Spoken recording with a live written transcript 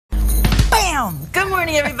Bam! Good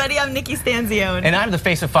morning, everybody. I'm Nikki Stanzione. And I'm the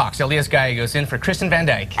face of Fox. Elias goes in for Kristen Van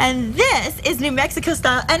Dyke. And this is New Mexico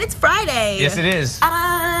style, and it's Friday. Yes, it is.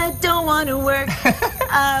 I don't want to work.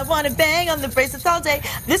 I want to bang on the bracelets all day.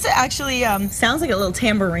 This actually sounds like a little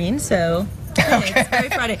tambourine, so... Okay. It's very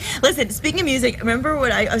Friday. Listen, speaking of music, remember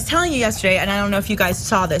what I was telling you yesterday, and I don't know if you guys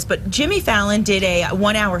saw this, but Jimmy Fallon did a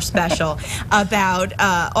 1-hour special about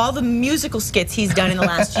all the musical skits he's done in the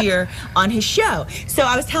last year on his show. So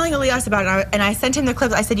I was telling Elias about it, and I sent him the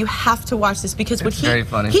clip. I said, you have to watch this because it's very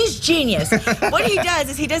funny. He's genius. What he does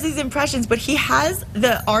is he does these impressions, but he has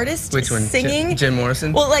the artist singing. Jim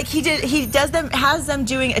Morrison? Well, like he has them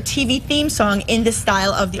doing a TV theme song in the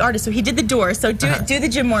style of the artist. So he did The Doors. So do the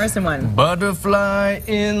Jim Morrison one. Butterfly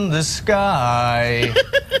in the sky,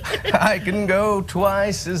 I can go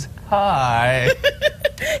twice as high.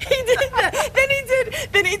 He did that.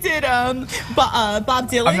 Then he did Bob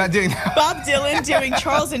Dylan. I'm not doing that. Bob Dylan doing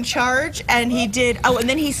Charles in Charge, and he did. Oh, and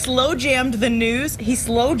then he slow jammed the news. He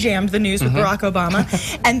slow jammed the news with Barack Obama,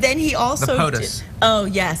 and then he also the POTUS. Oh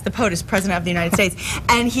yes, the POTUS, President of the United States,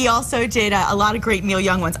 and he also did a lot of great Neil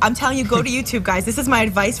Young ones. I'm telling you, go to YouTube, guys. This is my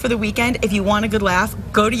advice for the weekend. If you want a good laugh,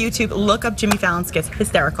 go to YouTube, look up Jimmy Fallon skits.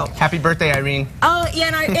 Hysterical. Happy birthday, Irene. Oh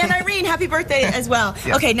yeah, and Irene, happy birthday as well.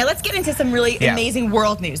 Yes. Okay, now let's get into some really amazing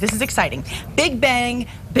world news. This is exciting. Big Ben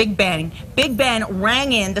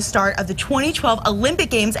rang in the start of the 2012 Olympic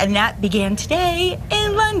Games, and that began today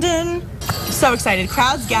in London. So excited.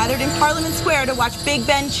 Crowds gathered in Parliament Square to watch Big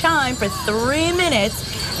Ben chime for 3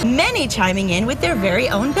 minutes, many chiming in with their very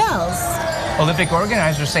own bells. Olympic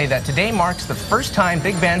organizers say that today marks the first time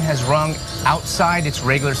Big Ben has rung outside its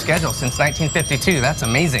regular schedule since 1952. That's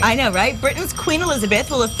amazing. I know, right? Britain's Queen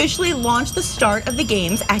Elizabeth will officially launch the start of the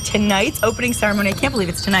games at tonight's opening ceremony. I can't believe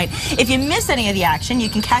it's tonight. If you miss any of the action, you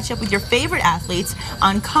can catch up with your favorite athletes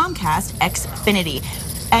on Comcast Xfinity.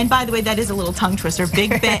 And by the way, that is a little tongue twister.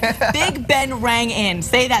 Big Ben rang in.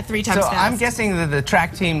 Say that 3 times fast. So I'm guessing that the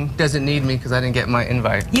track team doesn't need me because I didn't get my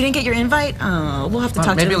invite. You didn't get your invite? Oh, we'll have to talk to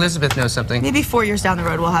them. Maybe Elizabeth knows something. Maybe 4 years down the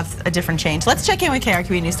road we'll have a different change. Let's check in with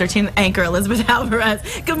KRQE News 13 Anchor Elizabeth Alvarez.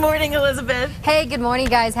 Good morning, Elizabeth. Hey, good morning,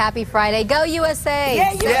 guys. Happy Friday. Go USA.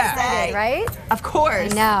 Yeah, USA. Right? Of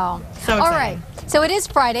course. I know. So exciting. All right. So it is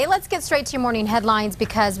Friday. Let's get straight to your morning headlines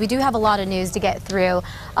because we do have a lot of news to get through.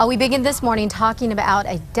 We begin this morning talking about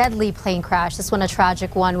a deadly plane crash. This one a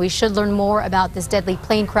tragic one. We should learn more about this deadly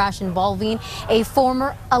plane crash involving a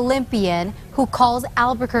former Olympian who calls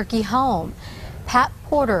Albuquerque home. Pat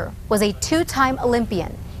Porter was a 2-time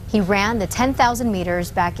Olympian. He ran the 10,000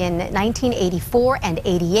 meters back in 1984 and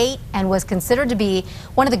 88 and was considered to be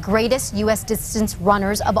one of the greatest U.S. distance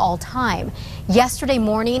runners of all time. Yesterday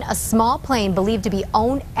morning, a small plane believed to be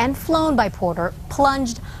owned and flown by Porter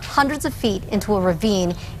plunged hundreds of feet into a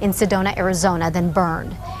ravine in Sedona, Arizona, then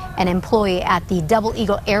burned. An employee at the Double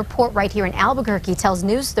Eagle Airport right here in Albuquerque tells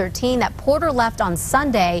News 13 that Porter left on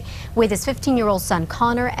Sunday with his 15-year-old son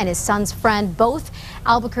Connor and his son's friend, both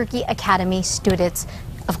Albuquerque Academy students.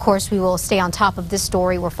 Of course, we will stay on top of this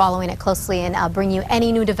story. We're following it closely and bring you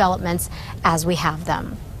any new developments as we have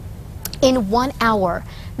them. In 1 hour,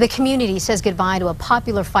 the community says goodbye to a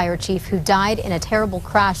popular fire chief who died in a terrible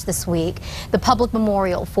crash this week. The public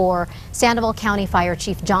memorial for Sandoval County Fire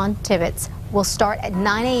Chief John Tibbetts will start at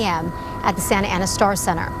 9 a.m. at the Santa Ana Star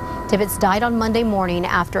Center. Tibbetts died on Monday morning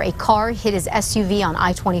after a car hit his SUV on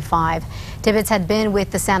I-25. Tibbetts had been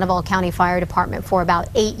with the Sandoval County Fire Department for about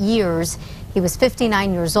 8 years. He was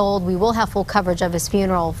 59 years old. We will have full coverage of his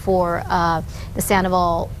funeral for the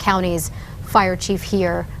Sandoval County's fire chief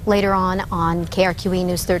here later on KRQE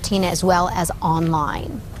News 13 as well as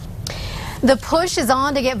online. The push is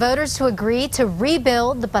on to get voters to agree to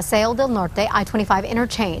rebuild the Paseo del Norte I-25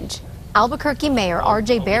 interchange. Albuquerque Mayor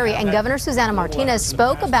R.J. Berry and Governor Susana Martinez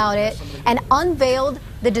spoke about it and unveiled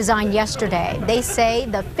the design yesterday. They say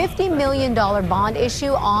the $50 million bond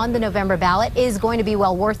issue on the November ballot is going to be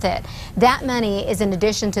well worth it. That money is in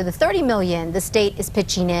addition to the $30 million the state is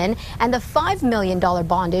pitching in and the $5 million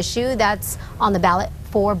bond issue that's on the ballot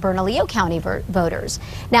for Bernalillo County voters.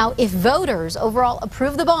 Now, if voters overall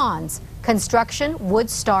approve the bonds, construction would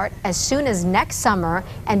start as soon as next summer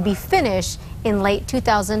and be finished in late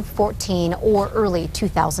 2014 or early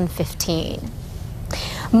 2015.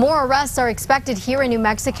 More arrests are expected here in New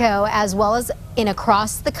Mexico as well as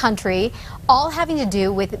across the country, all having to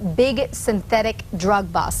do with big synthetic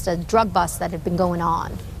drug busts, a drug bust that had been going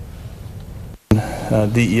on.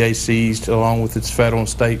 DEA seized, along with its federal and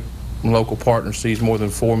state and local partners, seized more than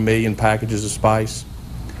 4 million packages of spice,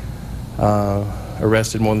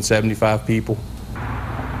 arrested more than 75 people.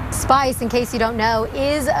 Spice, in case you don't know,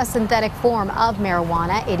 is a synthetic form of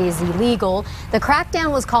marijuana. It is illegal. The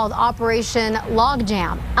crackdown was called Operation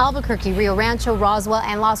Logjam. Albuquerque, Rio Rancho, Roswell,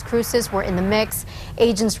 and Las Cruces were in the mix.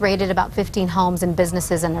 Agents raided about 15 homes and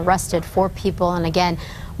businesses and arrested 4 people. And again,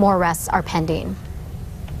 more arrests are pending.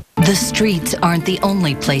 The streets aren't the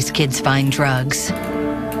only place kids find drugs.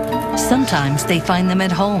 Sometimes they find them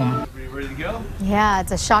at home. Yeah,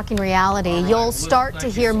 it's a shocking reality. You'll start to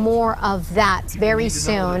hear more of that very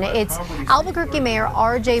soon. It's Albuquerque Mayor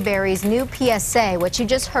R.J. Berry's new PSA, which you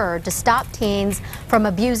just heard, to stop teens from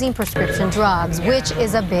abusing prescription drugs, which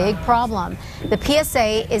is a big problem. The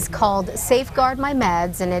PSA is called Safeguard My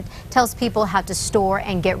Meds, and it tells people how to store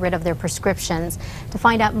and get rid of their prescriptions. To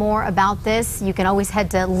find out more about this, you can always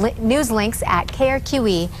head to news links at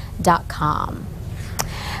KRQE.com.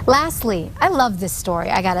 Lastly, I love this story,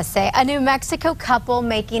 I gotta say. A New Mexico couple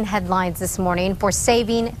making headlines this morning for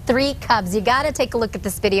saving 3 cubs. You gotta take a look at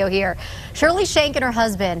this video here. Shirley Shank and her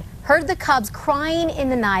husband heard the cubs crying in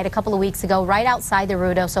the night a couple of weeks ago right outside the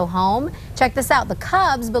Ruidoso home. Check this out. The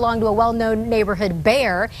cubs belong to a well-known neighborhood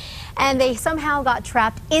bear, and they somehow got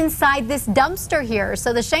trapped inside this dumpster here.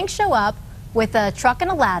 So the Shanks show up with a truck and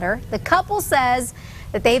a ladder. The couple says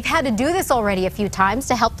that they've had to do this already a few times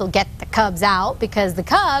to help to get the cubs out because the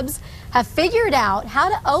cubs have figured out how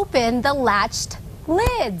to open the latched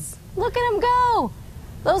lids. Look at them go.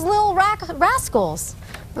 Those little rascals.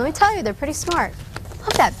 Let me tell you, they're pretty smart.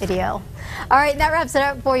 Love that video. All right, that wraps it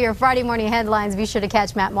up for your Friday morning headlines. Be sure to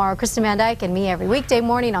catch Matt Morrow, Kristen Van Dyke, and me every weekday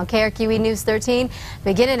morning on KRQE News 13,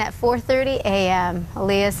 beginning at 4:30 a.m.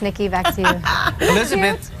 Elias, Nikki, back to you.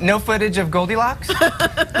 Elizabeth, no footage of Goldilocks?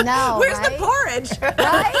 No. Where's right? the porridge?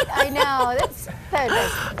 Right? I know.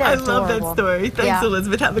 They're I love that adorable. story. Thanks, Yeah.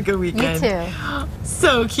 Elizabeth. Have a good weekend. You too.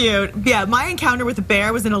 So cute. Yeah, my encounter with a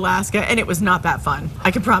bear was in Alaska, and it was not that fun.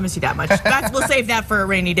 I can promise you that much. We'll save that for a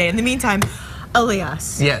rainy day. In the meantime,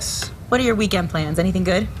 Elias. Yes. What are your weekend plans? Anything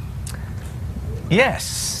good?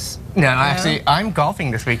 Yes. No, actually, I'm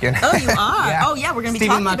golfing this weekend. Oh, you are? Yeah. Oh, yeah, we're going to be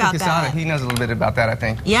talking about that. He knows a little bit about that, I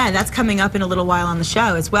think. Yeah, that's coming up in a little while on the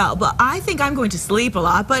show as well. But I think I'm going to sleep a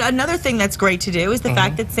lot. But another thing that's great to do is the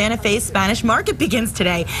fact that Santa Fe's Spanish Market begins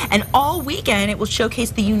today. And all weekend, it will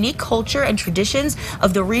showcase the unique culture and traditions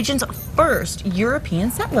of the region's first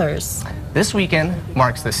European settlers. This weekend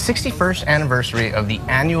marks the 61st anniversary of the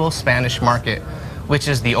annual Spanish Market, which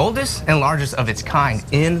is the oldest and largest of its kind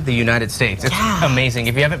in the United States. It's amazing.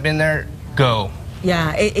 If you haven't been there, go.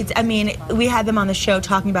 Yeah, I mean, we had them on the show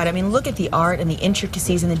talking about it. I mean, look at the art and the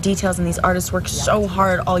intricacies and the details, and these artists work so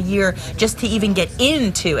hard all year just to even get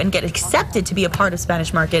into and get accepted to be a part of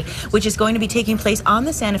Spanish Market, which is going to be taking place on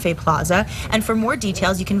the Santa Fe Plaza. And for more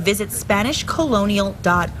details, you can visit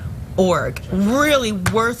SpanishColonial.org. Really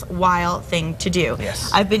worthwhile thing to do. Yes.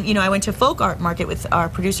 I've been, I went to Folk Art Market with our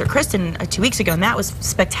producer Kristen 2 weeks ago, and that was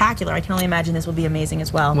spectacular. I can only imagine this will be amazing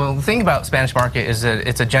as well. Well, the thing about Spanish Market is that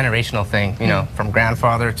it's a generational thing, from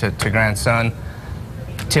grandfather to grandson.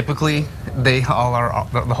 Typically, they all are,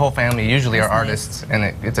 the whole family usually are artists,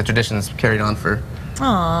 and it's a tradition that's carried on for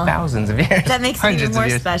thousands of years. That makes it even more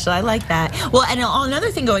special. I like that. Well, and another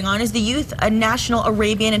thing going on is the Youth National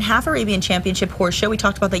Arabian and Half Arabian Championship Horse Show. We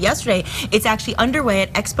talked about that yesterday. It's actually underway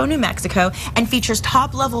at Expo New Mexico and features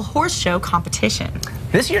top-level horse show competition.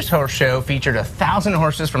 This year's horse show featured 1,000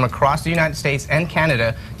 horses from across the United States and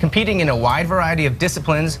Canada competing in a wide variety of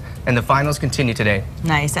disciplines, and the finals continue today.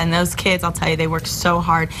 Nice. And those kids, I'll tell you, they work so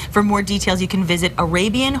hard. For more details, you can visit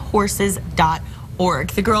ArabianHorses.org.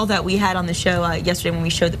 The girl that we had on the show yesterday when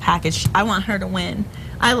we showed the package, I want her to win.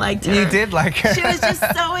 I liked her. You did like her. She was just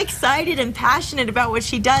so excited and passionate about what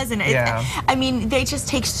she does, and I mean, they just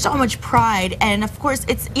take so much pride. And of course,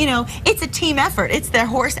 it's it's a team effort. It's their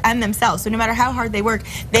horse and themselves. So no matter how hard they work,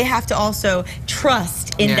 they have to also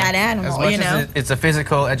trust in that animal. As much as it's a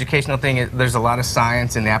physical, educational thing, there's a lot of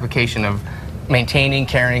science in the application of maintaining,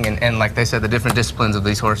 caring, and like they said, the different disciplines of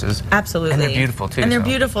these horses. Absolutely. And they're beautiful too. And they're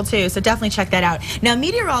beautiful too, so definitely check that out. Now,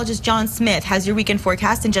 meteorologist John Smith has your weekend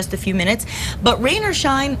forecast in just a few minutes, but rain or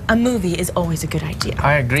shine, a movie is always a good idea.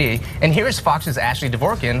 I agree. And here's Fox's Ashley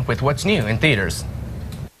Dvorkin with what's new in theaters.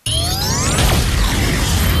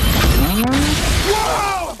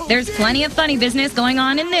 There's plenty of funny business going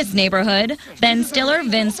on in this neighborhood. Ben Stiller,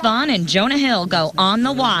 Vince Vaughn, and Jonah Hill go on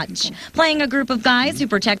the watch, playing a group of guys who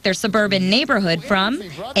protect their suburban neighborhood from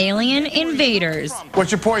alien invaders.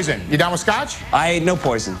 What's your poison? You down with scotch? I ate no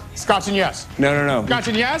poison. Scotch and yes. No. Scotch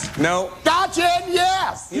and yes? No. Scotch and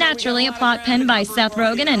yes! Naturally, a plot penned by Seth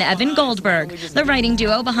Rogen and Evan Goldberg, the writing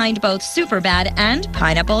duo behind both Superbad and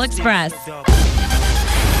Pineapple Express.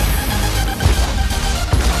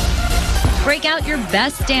 Break out your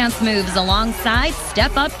best dance moves alongside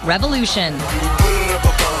Step Up Revolution.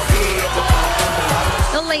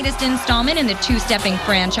 The latest installment in the two-stepping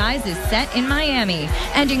franchise is set in Miami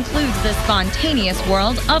and includes the spontaneous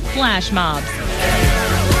world of flash mobs.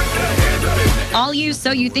 All you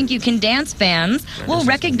So You Think You Can Dance fans will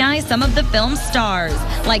recognize some of the film's stars,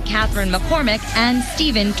 like Catherine McCormick and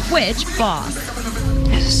Stephen Twitch Boss.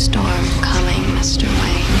 There's a storm coming, Mr.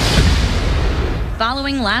 Wayne.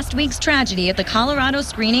 Following last week's tragedy at the Colorado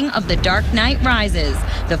screening of The Dark Knight Rises,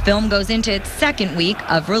 the film goes into its second week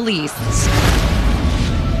of release.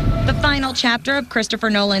 The final chapter of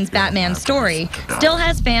Christopher Nolan's Batman story still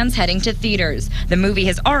has fans heading to theaters. The movie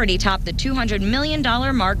has already topped the $200 million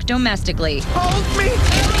mark domestically. Hold me!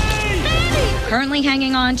 Currently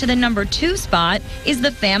hanging on to the #2 spot is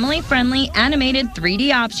the family-friendly animated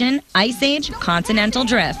 3D option Ice Age Continental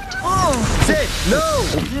Drift. Oh, Sid,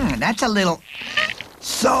 no! That's a little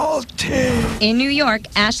salty. In New York,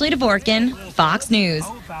 Ashley Dvorkin, Fox News.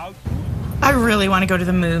 I really want to go to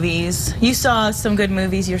the movies. You saw some good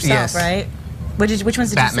movies yourself, Yes. right? Which ones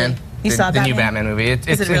did Batman. you see? You saw the Batman? new Batman movie. It's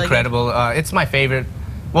it really incredible. It's my favorite.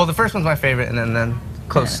 Well, the first one's my favorite, and then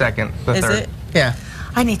close second, the Is third. it? Yeah.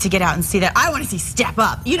 I need to get out and see that. I want to see Step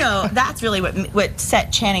Up. You know, that's really what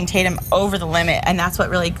set Channing Tatum over the limit, and that's what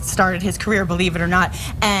really started his career, believe it or not.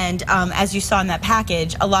 And as you saw in that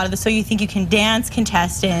package, a lot of the So You Think You Can Dance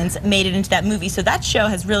contestants made it into that movie. So that show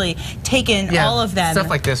has really taken all of them. Stuff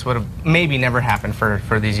like this would have maybe never happened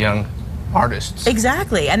for these young artists.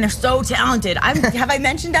 Exactly, and they're so talented. Have I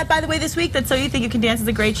mentioned that, by the way, this week, that So You Think You Can Dance is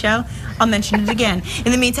a great show? I'll mention it again.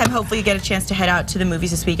 In the meantime, hopefully you get a chance to head out to the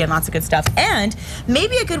movies this weekend. Lots of good stuff. And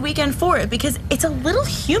maybe a good weekend for it, because it's a little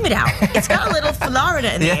humid out. It's got a little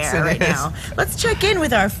Florida in the air right now. Let's check in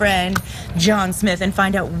with our friend John Smith and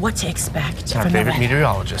find out what to expect Our from the favorite weather.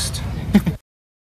 meteorologist.